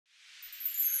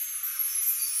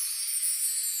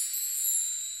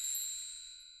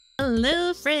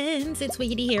Hello friends, it's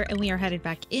Wickedy here and we are headed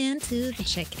back into the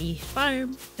Chickady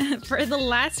farm for the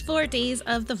last 4 days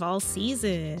of the fall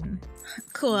season.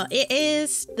 Cool, it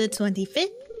is the 25th.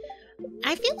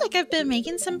 I feel like I've been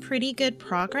making some pretty good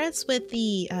progress with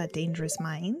the dangerous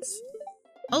mines.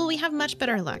 Oh, we have much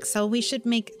better luck, so we should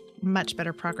make much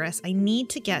better progress. I need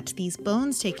to get these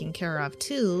bones taken care of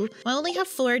too. I only have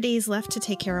 4 days left to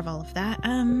take care of all of that.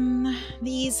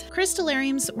 These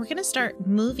crystallariums, we're gonna start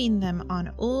moving them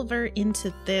on over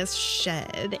into this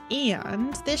shed,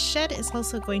 and this shed is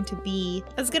also going to be,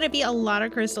 it's gonna be a lot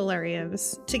of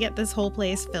crystallariums to get this whole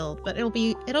place filled, but it'll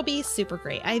be super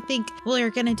great. I think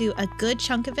we're gonna do a good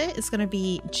chunk of it. It's gonna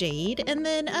be jade, and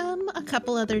then a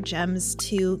couple other gems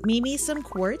too. Maybe some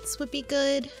quartz would be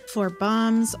good for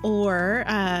bombs, or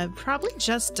probably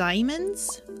just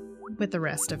diamonds with the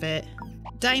rest of it.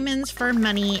 Diamonds for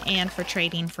money and for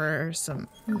trading for some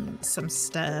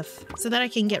stuff so that I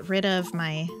can get rid of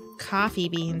my coffee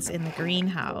beans in the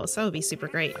greenhouse. That would be super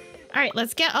great. All right,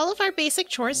 let's get all of our basic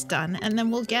chores done and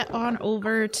then we'll get on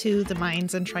over to the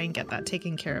mines and try and get that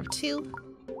taken care of too.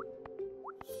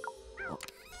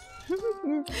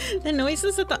 The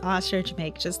noises that the ostrich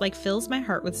make just like fills my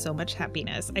heart with so much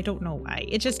happiness. I don't know why,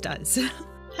 it just does.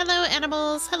 Hello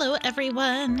animals, hello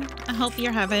everyone. I hope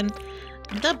you're having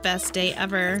the best day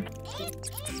ever.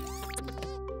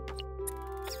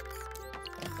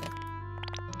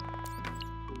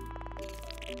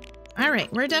 All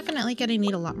right, we're definitely gonna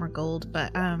need a lot more gold,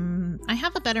 but I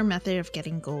have a better method of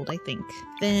getting gold, I think,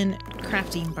 than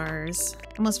crafting bars.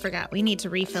 Almost forgot, we need to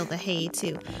refill the hay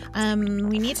too.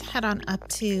 We need to head on up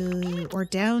to, or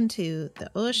down to the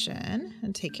ocean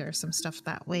and take care of some stuff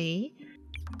that way.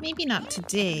 Maybe not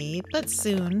today, but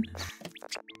soon.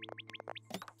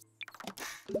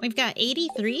 We've got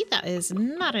 83, that is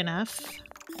not enough.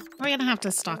 We're gonna have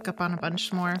to stock up on a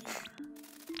bunch more.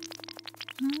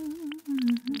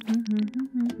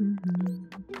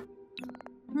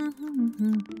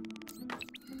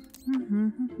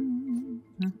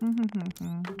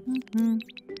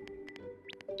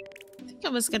 I think I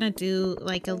was gonna do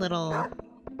like a little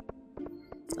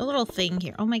thing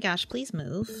here. Oh my gosh, please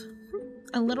move.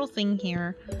 A little thing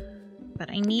here,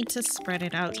 but I need to spread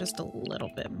it out just a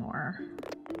little bit more.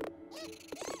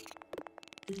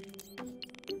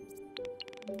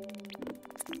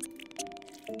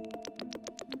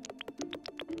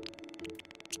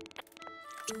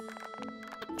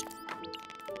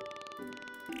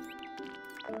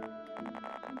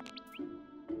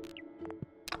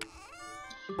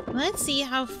 Let's see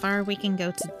how far we can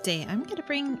go today. I'm gonna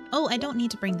bring... Oh, I don't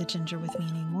need to bring the ginger with me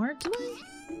anymore, do I?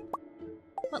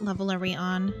 What level are we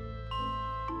on?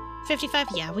 55?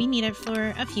 Yeah, we need it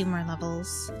for a few more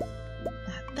levels.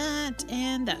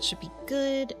 And that should be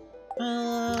good.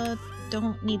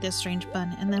 Don't need this strange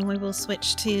bun. And then we will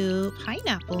switch to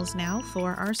pineapples now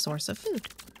for our source of food.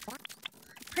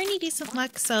 Pretty decent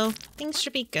luck, so things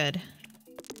should be good.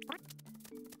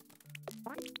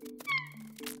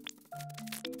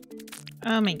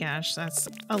 Oh my gosh, that's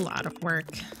a lot of work.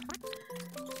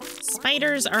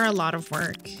 Spiders are a lot of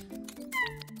work.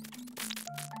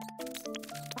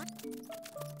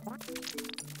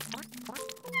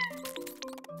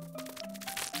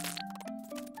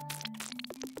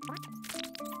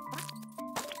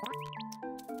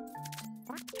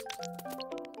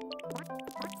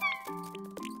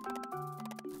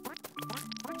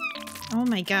 Oh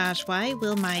my gosh, why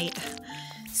will my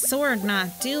sword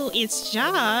not do its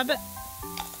job?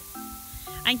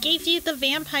 I gave you the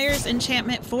vampire's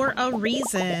enchantment for a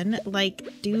reason.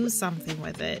 Like, do something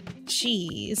with it.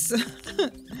 Jeez.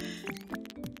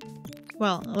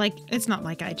 Well, like, it's not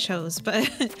like I chose, but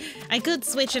I could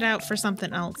switch it out for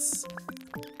something else.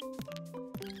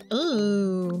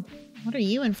 Ooh, what are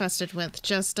you infested with?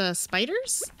 Just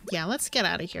spiders? Yeah, let's get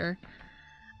out of here.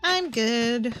 I'm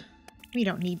good. We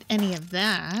don't need any of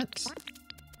that.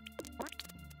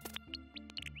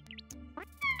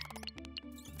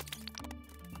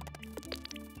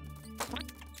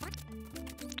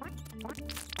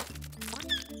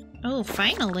 Oh,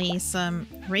 finally, some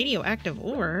radioactive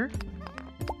ore.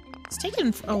 It's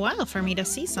taken a while for me to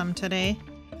see some today.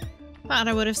 Thought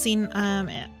I would have seen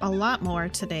a lot more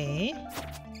today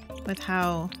with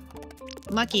how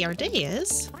lucky our day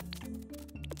is.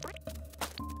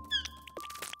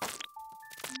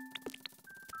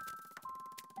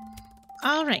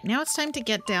 Alright, now it's time to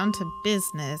get down to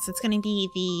business. It's gonna be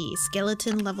the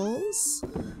skeleton levels.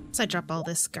 So I drop all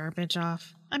this garbage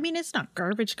off. I mean, it's not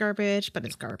garbage, but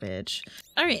it's garbage.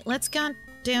 Alright, let's go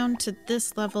down to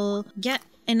this level, get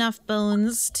enough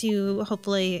bones to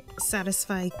hopefully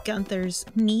satisfy Gunther's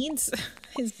needs.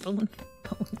 His bone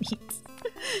needs.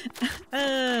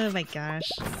 Oh my gosh.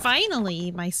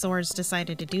 Finally, my swords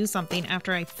decided to do something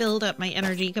after I filled up my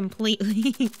energy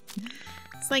completely.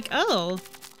 It's like, oh,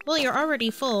 well, you're already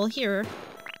full.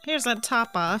 Here's a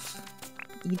top off.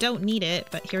 You don't need it,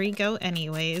 but here you go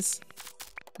anyways.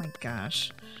 My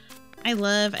gosh. I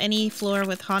love any floor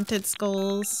with haunted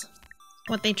skulls.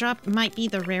 What they drop might be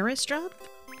the rarest drop.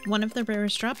 One of the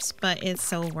rarest drops, but it's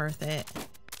so worth it.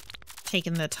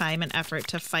 Taking the time and effort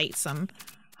to fight some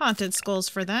haunted skulls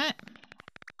for that.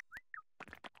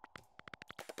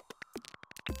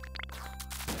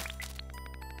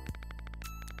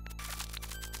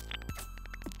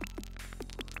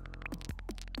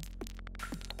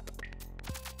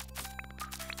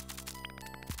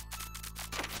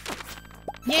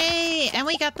 Yay! And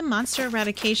we got the monster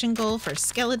eradication goal for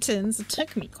skeletons. It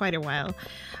took me quite a while.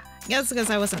 I guess because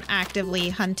I wasn't actively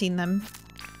hunting them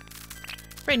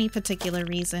for any particular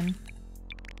reason.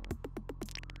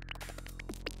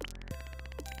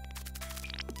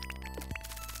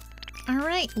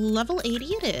 Alright, level 80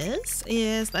 it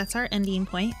is. That's our ending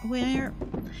point. We're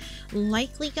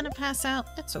likely gonna pass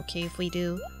out. That's okay if we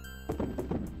do.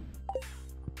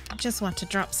 Just want to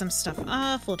drop some stuff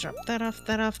off. We'll drop that off,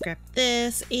 grab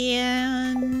this,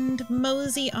 and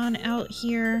mosey on out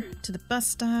here to the bus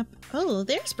stop. Oh,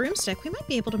 there's Broomstick. We might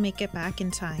be able to make it back in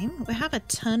time. I have a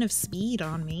ton of speed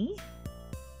on me.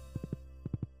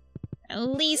 At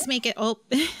least make it— oh,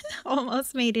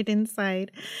 almost made it inside.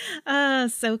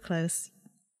 So close.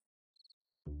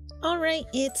 Alright,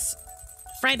 it's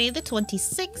Friday the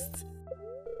 26th.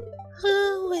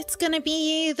 Oh, it's gonna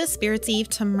be the Spirit's Eve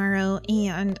tomorrow,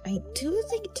 and I do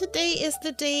think today is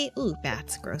the day— ooh,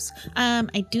 bats, gross.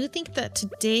 I do think that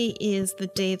today is the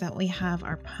day that we have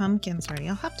our pumpkins ready.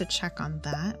 I'll have to check on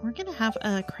that. We're gonna have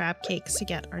crab cakes to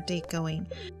get our day going.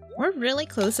 We're really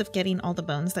close of getting all the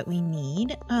bones that we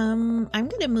need. I'm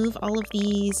gonna move all of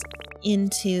these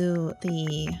into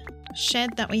the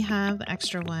shed that we have, the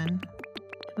extra one.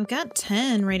 We've got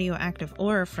 10 radioactive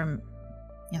ore from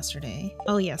yesterday.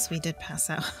 Oh yes, we did pass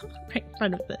out right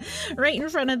in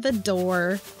front of the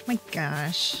door. My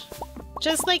gosh.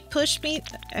 Just like push me.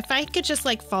 If I could just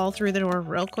like fall through the door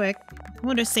real quick, I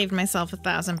would have saved myself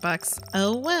 $1,000.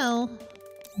 Oh well.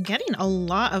 I'm getting a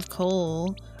lot of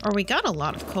coal. Or we got a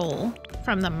lot of coal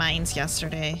from the mines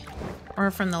yesterday.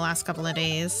 Or from the last couple of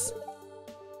days.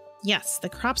 Yes, the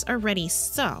crops are ready,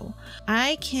 so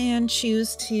I can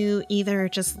choose to either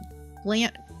just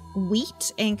plant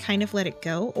wheat and kind of let it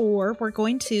go, or we're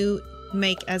going to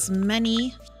make as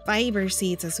many fiber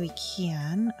seeds as we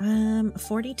can.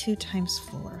 42 times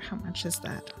 4, how much is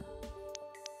that?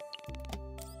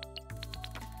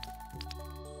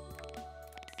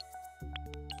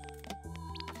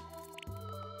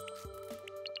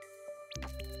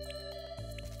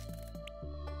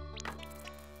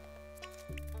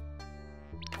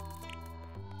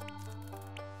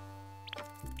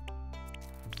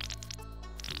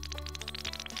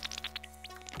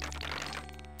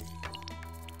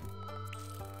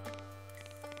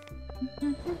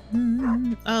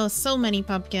 Oh, so many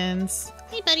pumpkins.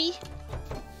 Hey, buddy.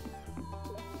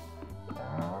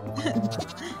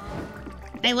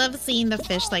 I love seeing the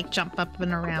fish like jump up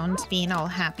and around, being all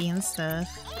happy and stuff.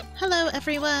 Hello,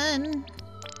 everyone.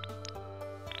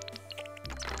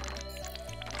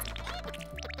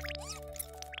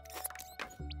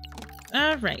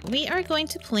 All right, we are going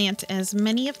to plant as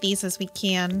many of these as we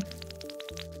can.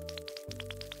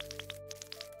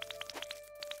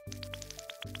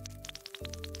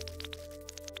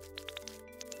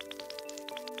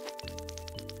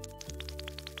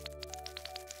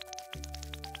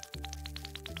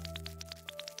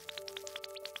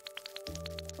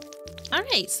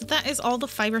 Alright, so that is all the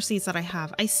fiber seeds that I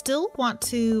have. I still want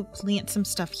to plant some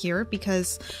stuff here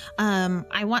because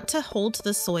I want to hold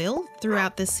the soil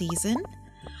throughout the season.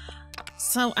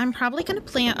 So I'm probably going to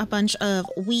plant a bunch of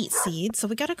wheat seeds. So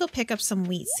we got to go pick up some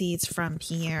wheat seeds from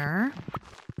Pierre.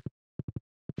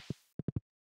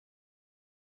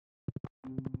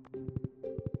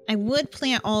 I would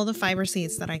plant all the fiber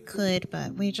seeds that I could,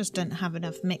 but we just didn't have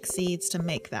enough mixed seeds to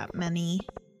make that many.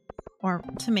 Or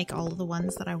to make all of the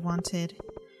ones that I wanted.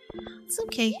 It's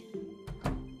okay.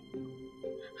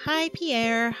 Hi,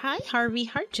 Pierre. Hi, Harvey.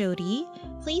 Hi, Jody.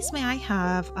 Please, may I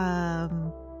have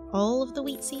all of the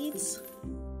wheat seeds?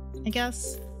 I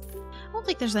guess. I don't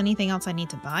think there's anything else I need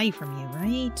to buy from you,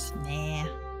 right? Nah.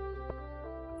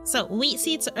 So, wheat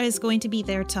seeds is going to be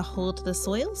there to hold the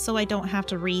soil, so I don't have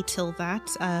to re-till that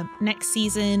next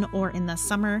season or in the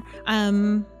summer.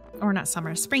 Or not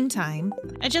summer, springtime.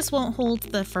 I just won't hold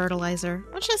the fertilizer,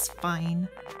 which is fine.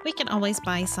 We can always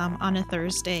buy some on a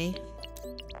Thursday.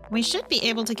 We should be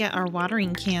able to get our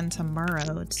watering can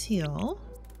tomorrow too.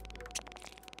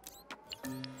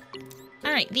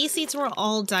 Alright, these seeds will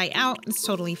all die out. It's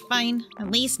totally fine.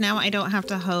 At least now I don't have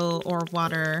to hoe or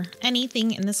water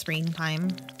anything in the springtime.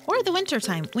 Or the winter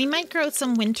time. We might grow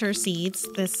some winter seeds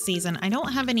this season. I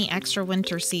don't have any extra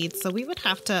winter seeds, so we would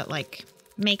have to, like,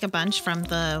 make a bunch from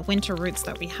the winter roots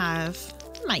that we have.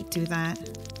 I might do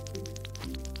that.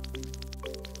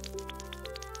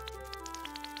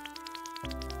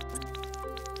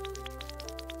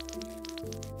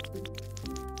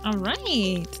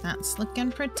 Alright, that's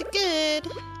looking pretty good.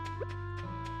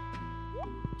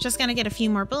 Just gonna get a few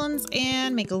more bones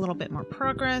and make a little bit more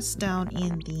progress down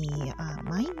in the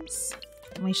mines.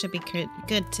 We should be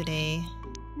good today.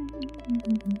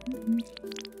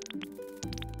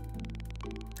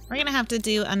 We're gonna have to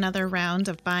do another round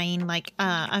of buying like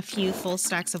a few full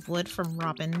stacks of wood from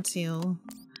Robin too.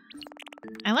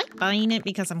 I like buying it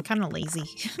because I'm kind of lazy.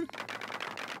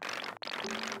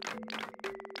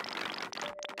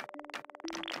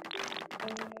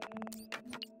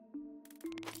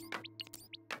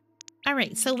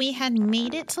 Alright, so we had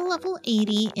made it to level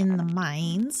 80 in the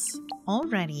mines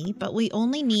already, but we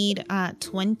only need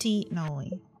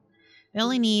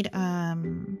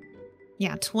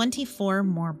 24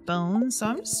 more bones. So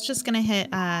I'm just gonna hit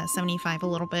 75 a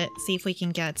little bit, see if we can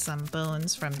get some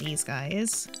bones from these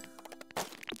guys.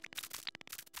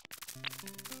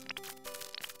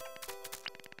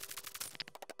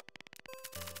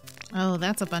 Oh,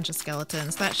 that's a bunch of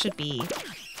skeletons. That should be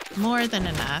more than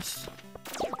enough.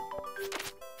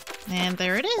 And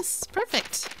there it is.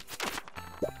 Perfect.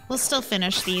 We'll still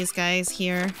finish these guys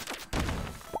here.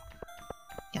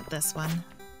 Get this one.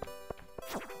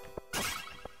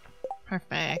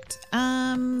 Perfect.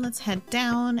 Let's head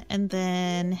down and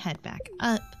then head back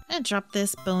up and drop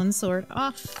this bone sword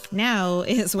off. Now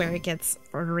is where it gets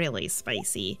really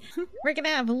spicy. We're gonna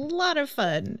have a lot of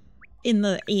fun in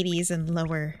the 80s and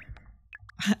lower.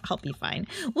 I'll be fine.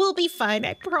 We'll be fine,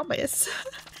 I promise.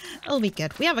 It'll be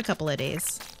good. We have a couple of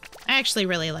days. I actually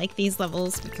really like these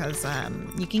levels because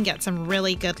you can get some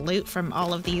really good loot from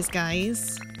all of these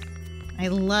guys. I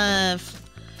love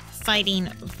fighting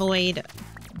void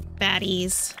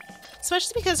baddies,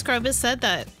 especially because Krobus said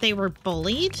that they were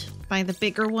bullied by the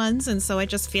bigger ones, and so I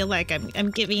just feel like I'm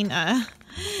giving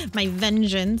my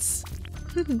vengeance.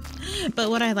 But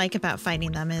what I like about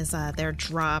fighting them is their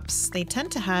drops. They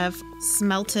tend to have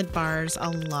smelted bars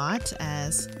a lot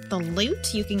as the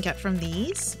loot you can get from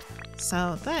these.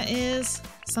 So that is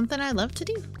something I love to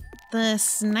do. The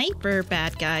sniper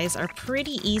bad guys are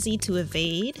pretty easy to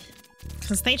evade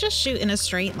because they just shoot in a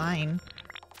straight line.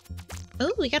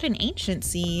 Oh, we got an ancient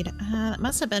seed. That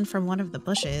must have been from one of the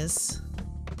bushes.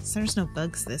 So there's no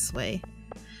bugs this way.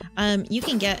 You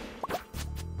can get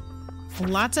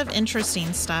lots of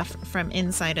interesting stuff from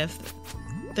inside of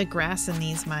the grass in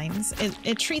these mines.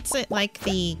 It treats it like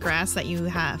the grass that you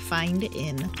find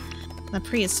in the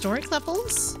prehistoric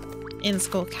levels in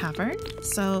Skull Cavern,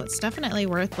 so it's definitely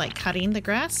worth like cutting the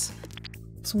grass.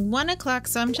 It's 1 o'clock,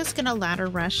 so I'm just gonna ladder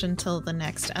rush until the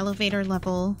next elevator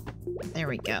level. There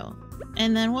we go.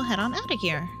 And then we'll head on out of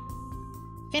here.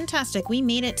 Fantastic, we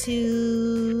made it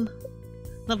to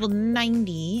level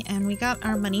 90, and we got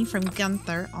our money from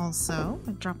Gunther also.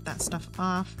 I dropped that stuff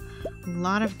off. A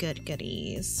lot of good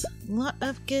goodies. A lot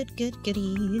of good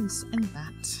goodies in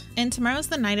that. And tomorrow's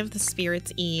the night of the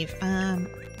Spirit's Eve.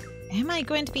 Am I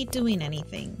going to be doing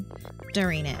anything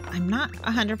during it? I'm not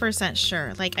 100%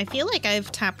 sure. Like, I feel like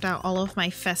I've tapped out all of my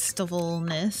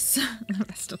festivalness.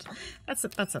 That's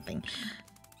a thing.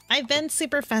 I've been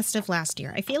super festive last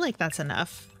year. I feel like that's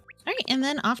enough. All right, and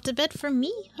then off to bed for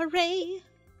me. Hooray!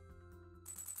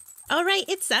 All right,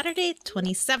 it's Saturday,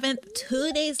 27th,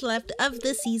 2 days left of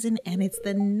the season, and it's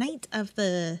the night of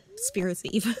the Spirit's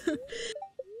Eve.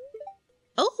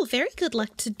 Oh, very good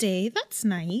luck today. That's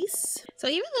nice. So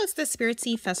even though it's the Spirit's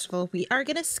Eve festival, we are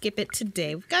gonna skip it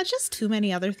today. We've got just too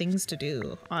many other things to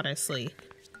do, honestly.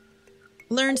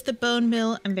 Learned the bone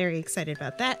mill. I'm very excited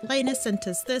about that. Linus sent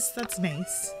us this. That's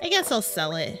nice. I guess I'll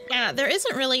sell it. Yeah, there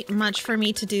isn't really much for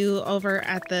me to do over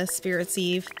at the Spirit's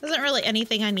Eve. There isn't really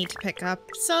anything I need to pick up,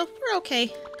 so we're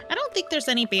okay. I don't think there's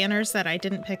any banners that I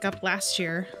didn't pick up last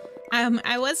year.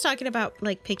 I was talking about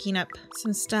like picking up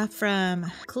some stuff from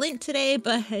Clint today,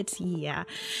 but yeah,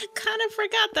 kind of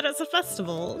forgot that it's a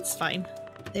festival. It's fine.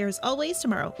 There's always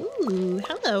tomorrow. Ooh,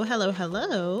 hello, hello,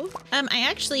 hello. I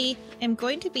actually am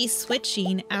going to be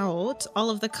switching out all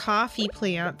of the coffee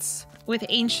plants with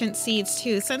ancient seeds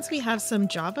too. Since we have some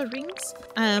Java rings,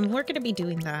 we're gonna be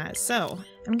doing that. So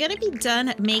I'm gonna be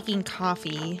done making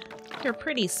coffee here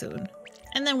pretty soon.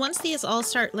 And then once these all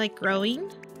start like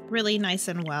growing, really nice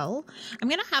and well. I'm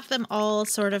gonna have them all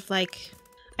sort of like,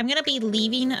 I'm gonna be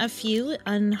leaving a few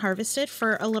unharvested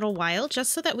for a little while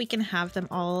just so that we can have them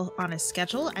all on a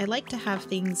schedule. I like to have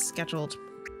things scheduled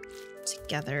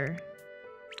together.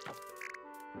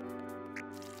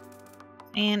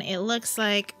 And it looks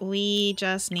like we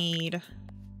just need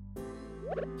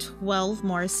 12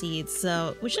 more seeds,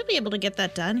 so we should be able to get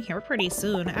that done here pretty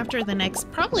soon after the next,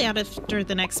 probably after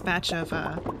the next batch of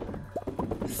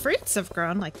fruits have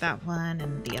grown, like that one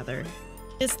and the other.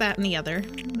 Is that and the other.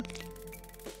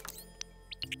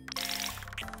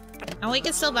 And we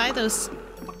can still buy those.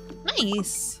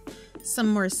 Nice. Some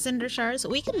more cinder shards.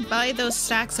 We can buy those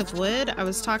stacks of wood I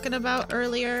was talking about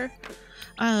earlier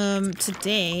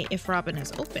today if Robin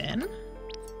is open.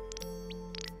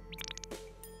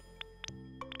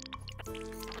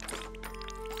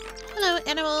 Hello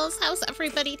animals, how's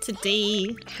everybody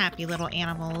today? Happy little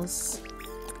animals.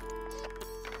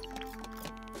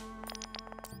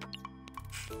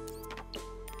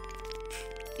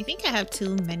 I think I have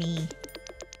too many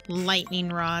lightning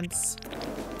rods.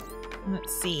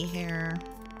 Let's see here.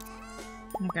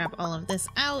 I'm gonna grab all of this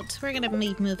out. We're gonna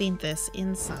be moving this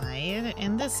inside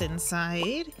and this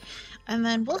inside. And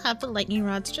then we'll have the lightning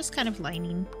rods just kind of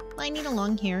lining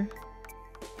along here.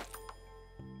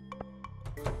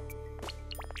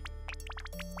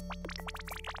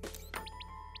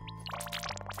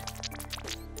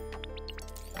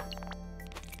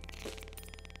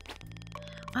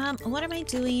 What am I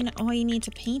doing? Oh, I need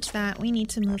to paint that. We need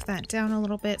to move that down a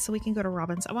little bit so we can go to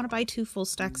Robin's. I want to buy 2 full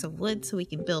stacks of wood so we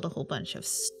can build a whole bunch of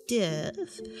stuff.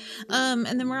 And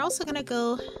then we're also gonna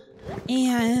go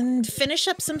and finish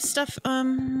up some stuff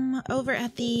over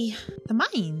at the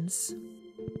mines.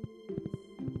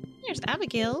 There's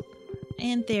Abigail.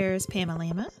 And there's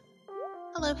Pamalama.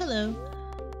 Hello,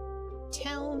 hello.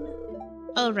 Town.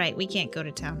 Oh, right, we can't go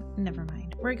to town. Never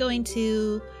mind. We're going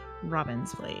to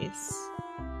Robin's place.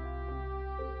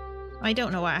 I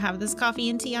don't know why I have this coffee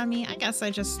and tea on me. I guess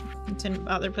I just didn't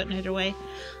bother putting it away.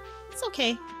 It's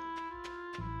okay.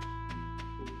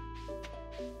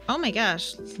 Oh my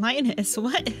gosh, Linus,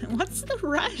 what's the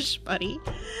rush, buddy?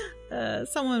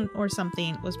 Someone or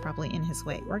something was probably in his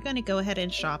way. We're gonna go ahead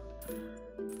and shop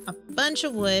a bunch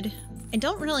of wood. I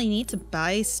don't really need to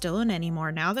buy stone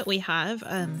anymore now that we have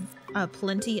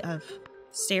plenty of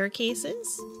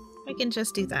staircases. I can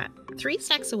just do that. 3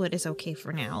 stacks of wood is okay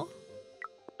for now.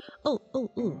 Oh,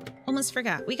 almost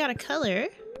forgot. We gotta color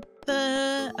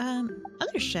the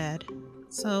other shed.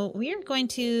 So we are going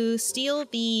to steal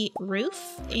the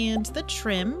roof and the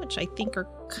trim, which I think are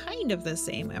kind of the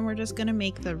same. And we're just gonna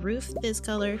make the roof this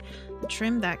color, the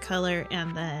trim that color,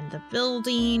 and then the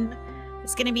building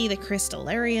is gonna be the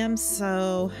crystallarium.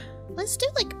 So let's do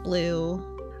like blue.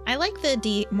 I like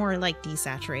the more like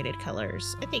desaturated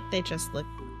colors. I think they just look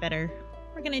better.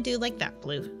 We're gonna do like that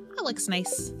blue. That looks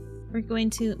nice. We're going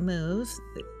to move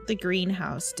the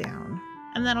greenhouse down,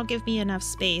 and that'll give me enough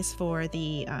space for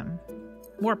the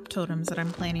warp totems that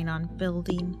I'm planning on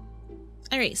building.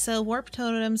 Alright, so warp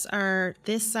totems are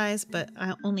this size, but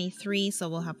only 3, so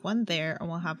we'll have 1 there, and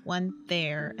we'll have 1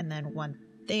 there, and then 1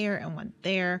 there, and 1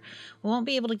 there. We won't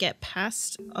be able to get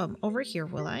past over here,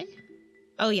 will I?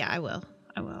 Oh yeah, I will.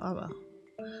 I will.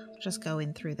 Just go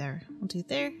in through there. We'll do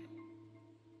there,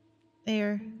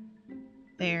 there,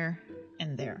 there,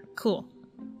 and there. Cool.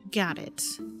 Got it.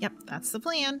 Yep, that's the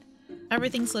plan.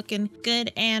 Everything's looking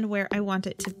good and where I want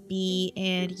it to be.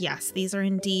 And yes, these are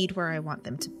indeed where I want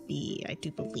them to be, I do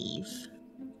believe.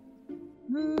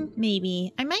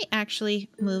 Maybe. I might actually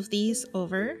move these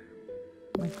over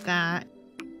like that.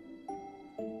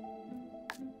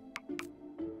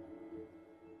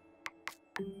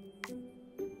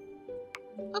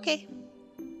 Okay.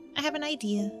 I have an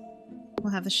idea.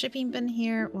 We'll have the shipping bin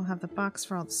here, we'll have the box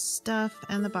for all the stuff,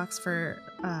 and the box for,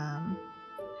 a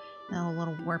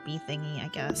little warpy thingy, I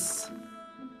guess.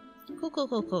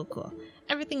 Cool.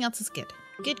 Everything else is good.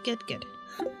 Good.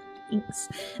 Thanks.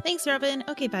 Thanks, Robin.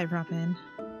 Okay, bye, Robin.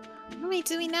 What am I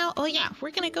doing now? Oh yeah,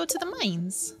 we're gonna go to the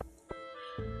mines.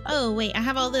 Oh wait, I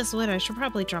have all this wood. I should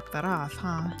probably drop that off,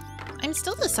 huh? I'm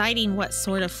still deciding what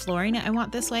sort of flooring I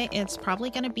want this way. It's probably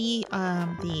gonna be,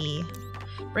 the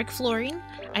brick flooring.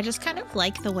 I just kind of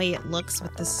like the way it looks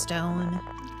with the stone.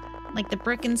 Like the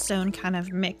brick and stone kind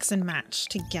of mix and match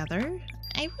together.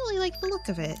 I really like the look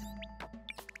of it.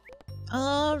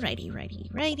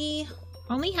 Alrighty.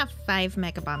 Only have 5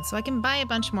 megabombs, so I can buy a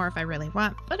bunch more if I really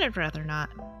want, but I'd rather not.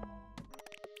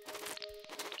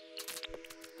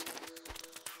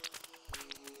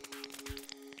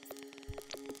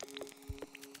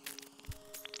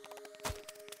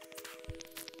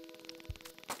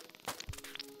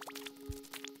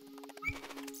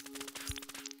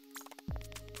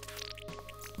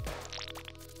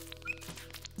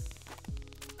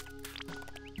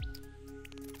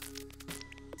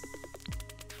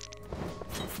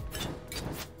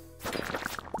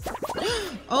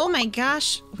 my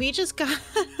gosh, we just got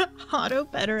auto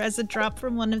better as a drop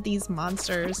from one of these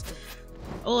monsters.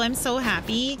 Oh, I'm so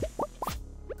happy.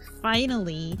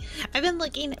 Finally. I've been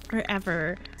looking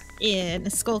forever in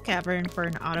Skull Cavern for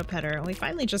an auto petter, and we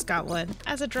finally just got one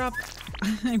as a drop.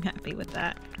 I'm happy with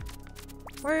that.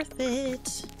 Worth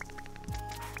it.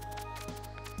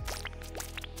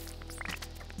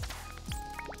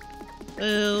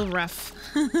 Oh, rough.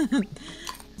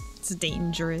 It's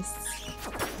dangerous.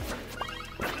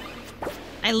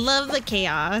 I love the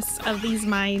chaos of these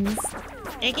mines.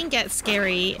 It can get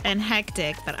scary and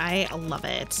hectic, but I love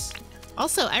it.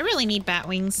 Also, I really need bat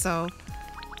wings, so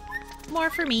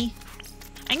more for me.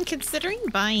 I'm considering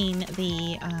buying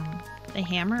the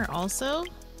hammer also.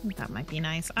 That might be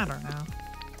nice. I don't know.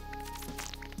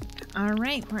 All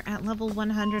right, we're at level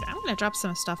 100. I'm gonna drop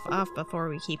some stuff off before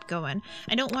we keep going.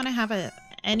 I don't want to have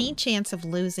any chance of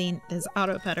losing this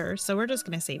auto petter, so we're just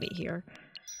gonna save it here.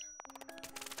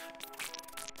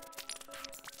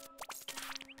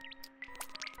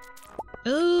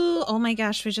 Ooh, oh my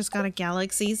gosh, we just got a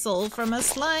galaxy soul from a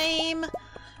slime.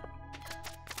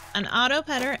 An auto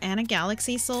petter and a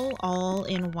galaxy soul all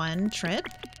in one trip.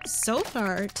 So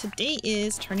far, today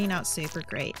is turning out super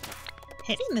great.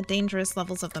 Hitting the dangerous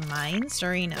levels of the mines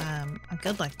during a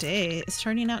good luck day is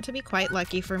turning out to be quite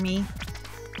lucky for me.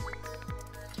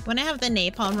 When I have the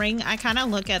napalm ring, I kind of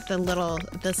look at the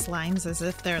slimes as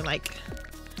if they're like,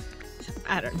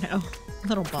 I don't know,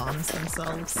 little bombs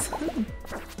themselves.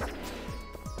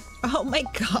 Oh my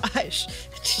gosh,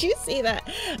 did you see that?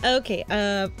 Okay,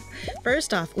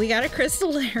 first off, we got a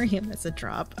crystallarium as a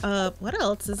drop. What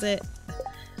else is it?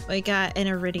 We got an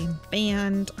iridium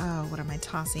band. Oh, what am I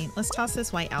tossing? Let's toss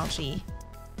this white algae.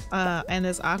 And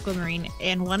this aquamarine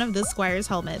and one of the squire's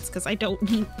helmets, because I don't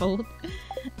need both.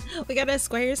 We got a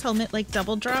squire's helmet like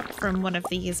double drop from one of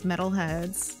these metal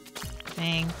heads.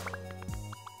 Dang.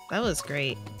 That was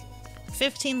great.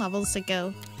 15 levels to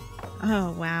go.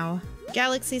 Oh, wow.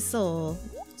 Galaxy Soul,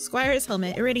 Squire's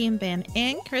Helmet, Iridium Band,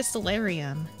 and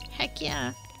Crystallarium. Heck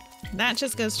yeah. That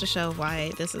just goes to show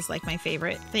why this is like my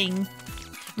favorite thing.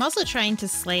 I'm also trying to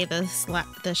slay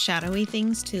the shadowy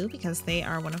things too, because they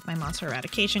are one of my monster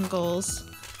eradication goals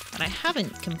that I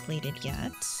haven't completed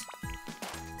yet.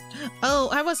 Oh,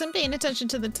 I wasn't paying attention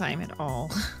to the time at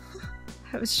all.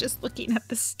 I was just looking at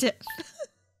the stick.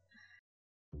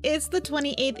 It's the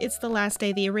 28th, it's the last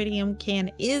day. The iridium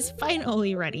can is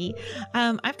finally ready.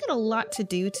 I've got a lot to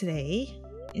do today.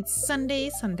 It's Sunday.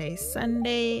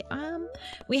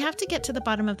 We have to get to the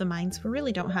bottom of the mines. We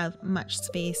really don't have much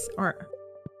space, or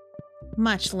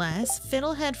much less.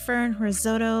 Fiddlehead Fern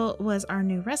Risotto was our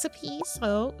new recipe,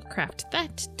 so craft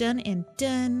that, done and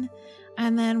done.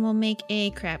 And then we'll make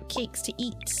a crab cakes to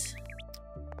eat.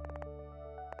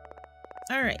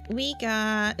 All right, we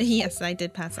got, yes, I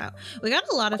did pass out. We got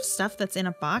a lot of stuff that's in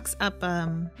a box up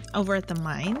over at the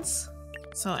mines.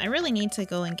 So I really need to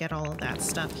go and get all of that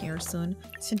stuff here soon.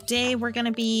 Today we're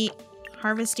gonna be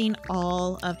harvesting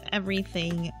all of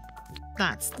everything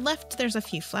that's left. There's a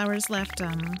few flowers left.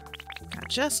 Got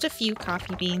just a few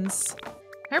coffee beans.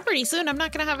 Or pretty soon I'm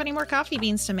not gonna have any more coffee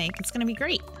beans to make. It's gonna be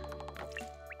great.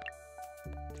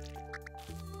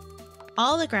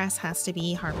 All the grass has to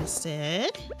be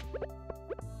harvested.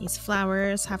 These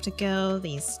flowers have to go,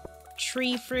 these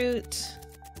tree fruit.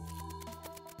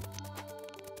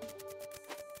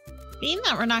 Being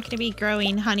that we're not going to be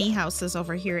growing honey houses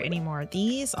over here anymore,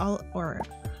 these all, or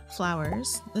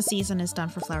flowers, the season is done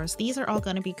for flowers. These are all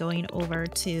going to be going over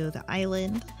to the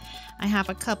island. I have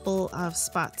a couple of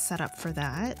spots set up for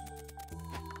that.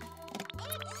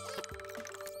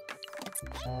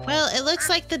 Well, it looks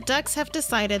like the ducks have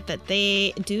decided that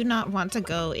they do not want to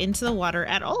go into the water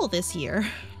at all this year.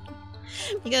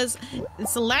 Because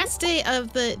it's the last day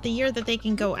of the year that they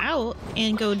can go out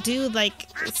and go do like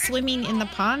swimming in the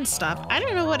pond stuff. I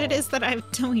don't know what it is that I'm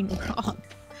doing wrong.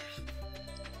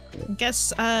 I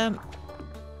guess, I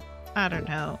don't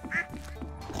know.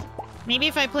 Maybe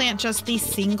if I plant just the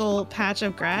single patch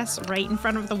of grass right in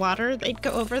front of the water, they'd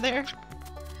go over there.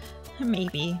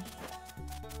 Maybe.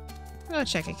 I'll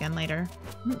check again later.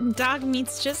 Dog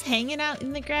meat's just hanging out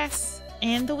in the grass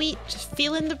and the wheat, just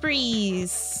feeling the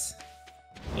breeze.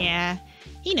 Yeah,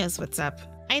 he knows what's up.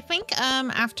 I think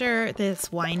after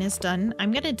this wine is done,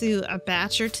 I'm gonna do a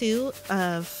batch or two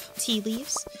of tea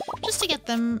leaves just to get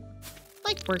them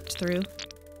like worked through.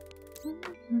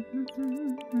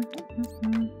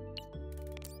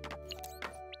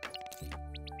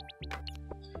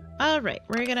 Alright,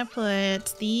 we're gonna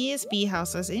put these bee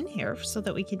houses in here so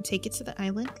that we can take it to the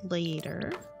island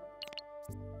later.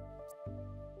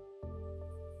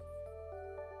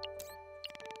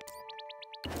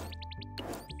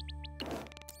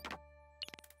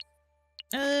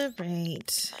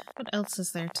 Alright. What else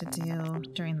is there to do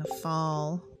during the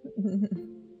fall?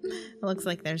 It looks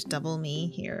like there's double me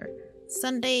here.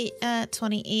 Sunday at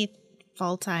 28th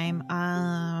fall time.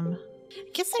 I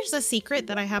guess there's a secret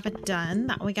that I haven't done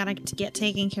that we gotta get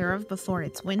taken care of before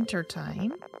it's winter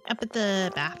time. Up at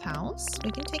the bathhouse.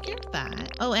 We can take care of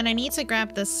that. Oh, and I need to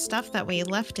grab the stuff that we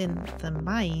left in the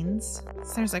mines.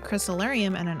 So there's a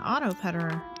crystallarium and an auto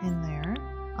petter in there,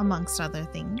 amongst other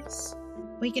things.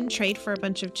 We can trade for a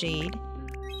bunch of jade.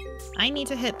 I need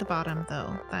to hit the bottom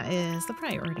though. That is the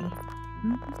priority.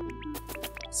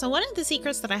 So one of the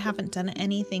secrets that I haven't done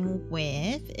anything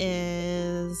with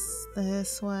is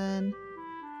this one.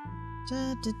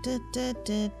 I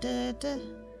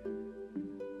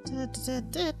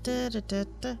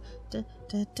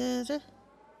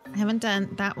haven't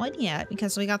done that one yet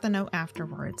because we got the note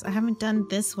afterwards. I haven't done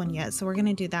this one yet, so we're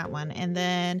gonna do that one. And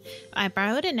then I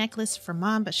borrowed a necklace from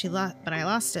Mom, but I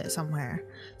lost it somewhere.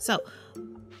 So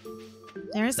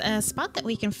there's a spot that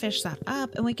we can fish that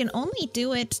up, and we can only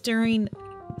do it during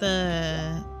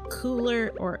the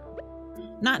cooler, or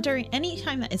not during any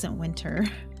time that isn't winter.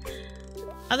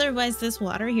 Otherwise, this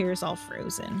water here is all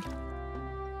frozen.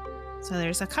 So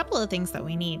there's a couple of things that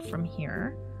we need from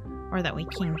here, or that we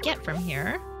can get from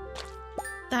here.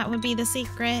 That would be the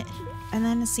secret. And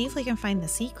then see if we can find the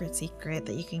secret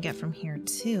that you can get from here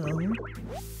too.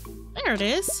 There it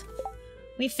is.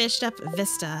 We fished up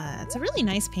Vista. It's a really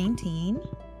nice painting.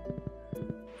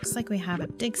 Looks like we have a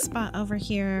dig spot over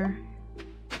here.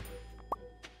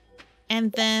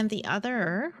 And then the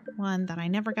other one that I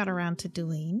never got around to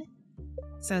doing,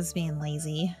 so I was being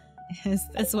lazy, is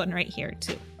this one right here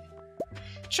too.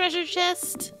 Treasure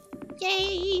chest!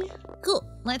 Yay! Cool.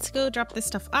 Let's go drop this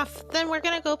stuff off. Then we're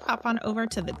gonna go pop on over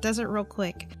to the desert real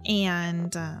quick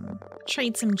and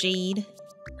trade some jade.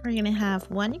 We're gonna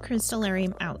have one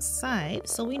crystallarium outside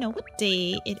so we know what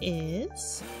day it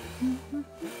is.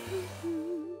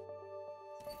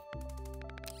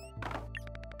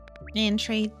 And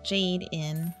trade jade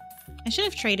in. I should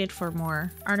have traded for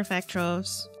more artifact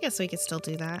troves. Guess we could still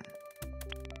do that.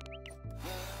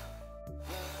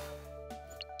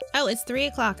 Oh, it's 3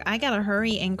 o'clock. I gotta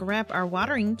hurry and grab our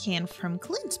watering can from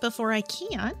Clint before I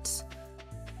can't.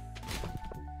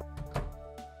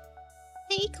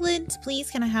 Hey Clint, please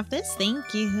can I have this?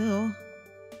 Thank you.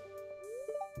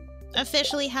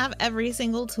 Officially have every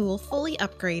single tool fully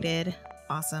upgraded.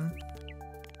 Awesome.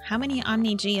 How many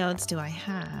Omni Geodes do I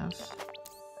have?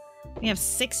 We have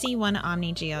 61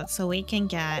 Omni Geodes, so we can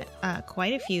get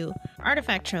quite a few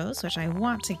artifact troves, which I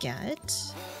want to get.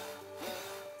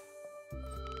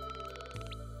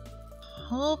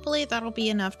 Hopefully that'll be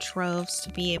enough troves to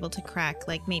be able to crack,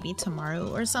 like maybe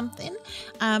tomorrow or something,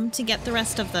 to get the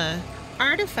rest of the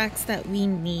artifacts that we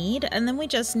need. And then we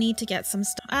just need to get some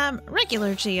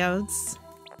regular geodes,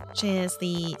 which is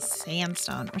the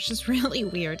sandstone, which is really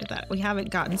weird that we haven't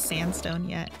gotten sandstone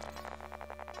yet.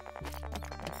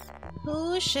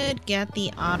 Who should get the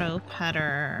auto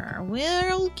petter?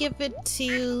 We'll give it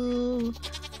to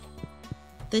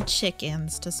the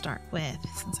chickens to start with,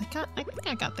 since I think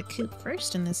I got the coop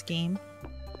first in this game.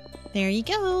 There you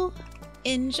go.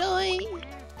 Enjoy.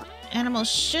 Animals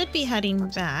should be heading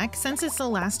back. Since it's the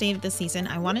last day of the season,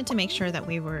 I wanted to make sure that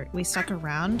we stuck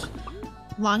around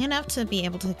long enough to be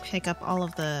able to pick up all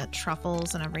of the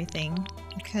truffles and everything,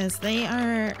 because they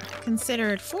are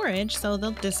considered forage, so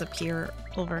they'll disappear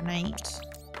overnight.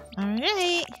 All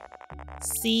right.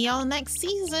 See y'all next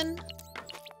season.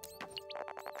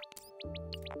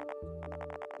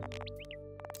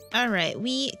 Alright,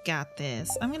 we got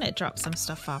this. I'm gonna drop some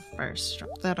stuff off first.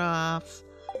 Drop that off.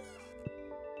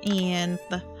 And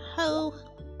the hoe.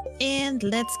 And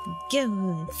let's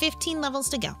go. 15 levels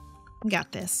to go. We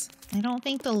got this. I don't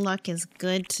think the luck is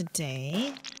good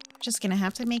today. Just gonna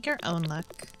have to make our own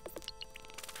luck.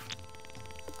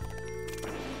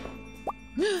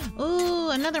 Ooh,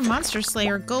 another Monster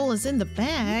Slayer goal is in the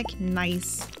bag.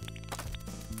 Nice.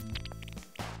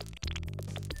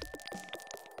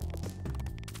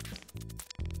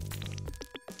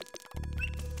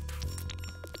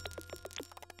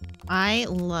 I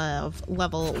love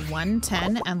level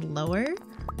 110 and lower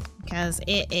because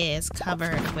it is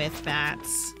covered with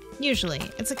bats. Usually,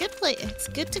 it's a good place. It's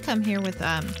good to come here with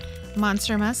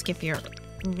Monster Musk if you're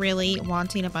really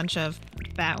wanting a bunch of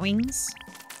bat wings.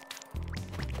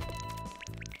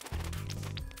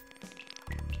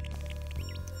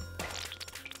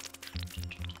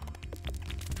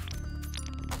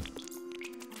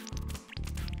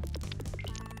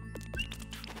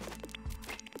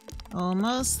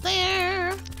 Almost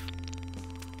there.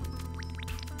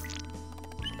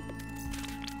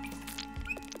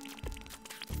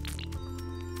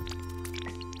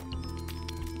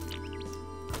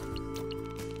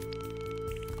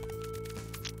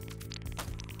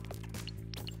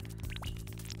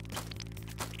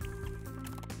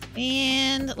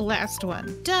 And last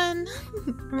one done.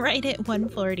 Right at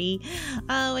 140,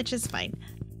 which is fine.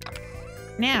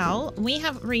 Now we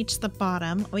have reached the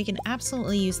bottom. We can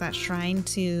absolutely use that shrine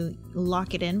to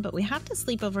lock it in, but we have to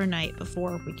sleep overnight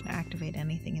before we can activate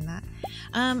anything in that.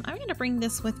 I'm gonna bring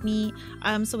this with me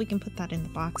so we can put that in the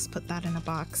box, put that in a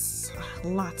box.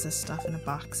 Lots of stuff in the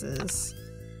boxes.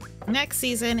 Next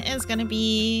season is gonna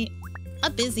be a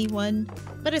busy one,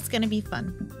 but it's gonna be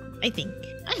fun. I think.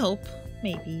 I hope.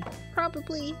 Maybe.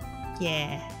 Probably.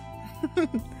 Yeah.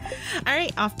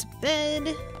 Alright, off to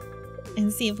bed.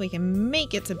 And see if we can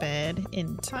make it to bed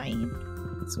in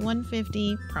time. It's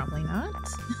 1:50. Probably not.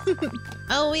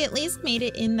 Oh, we at least made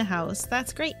it in the house.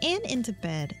 That's great. And into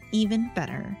bed. Even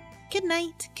better. Good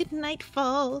night. Good night,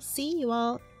 fall. See you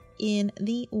all in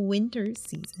the winter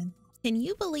season. Can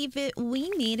you believe it? We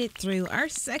made it through our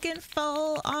second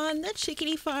fall on the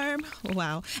Chickady farm.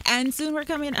 Wow. And soon we're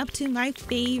coming up to my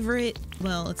favorite,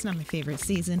 well, it's not my favorite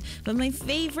season, but my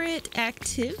favorite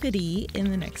activity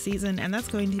in the next season, and that's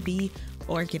going to be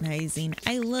organizing.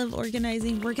 I love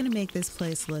organizing. We're going to make this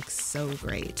place look so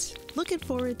great. Looking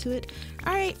forward to it.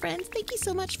 All right, friends, thank you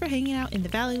so much for hanging out in the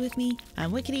valley with me.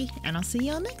 I'm Wickedy, and I'll see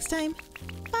y'all next time.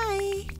 Bye.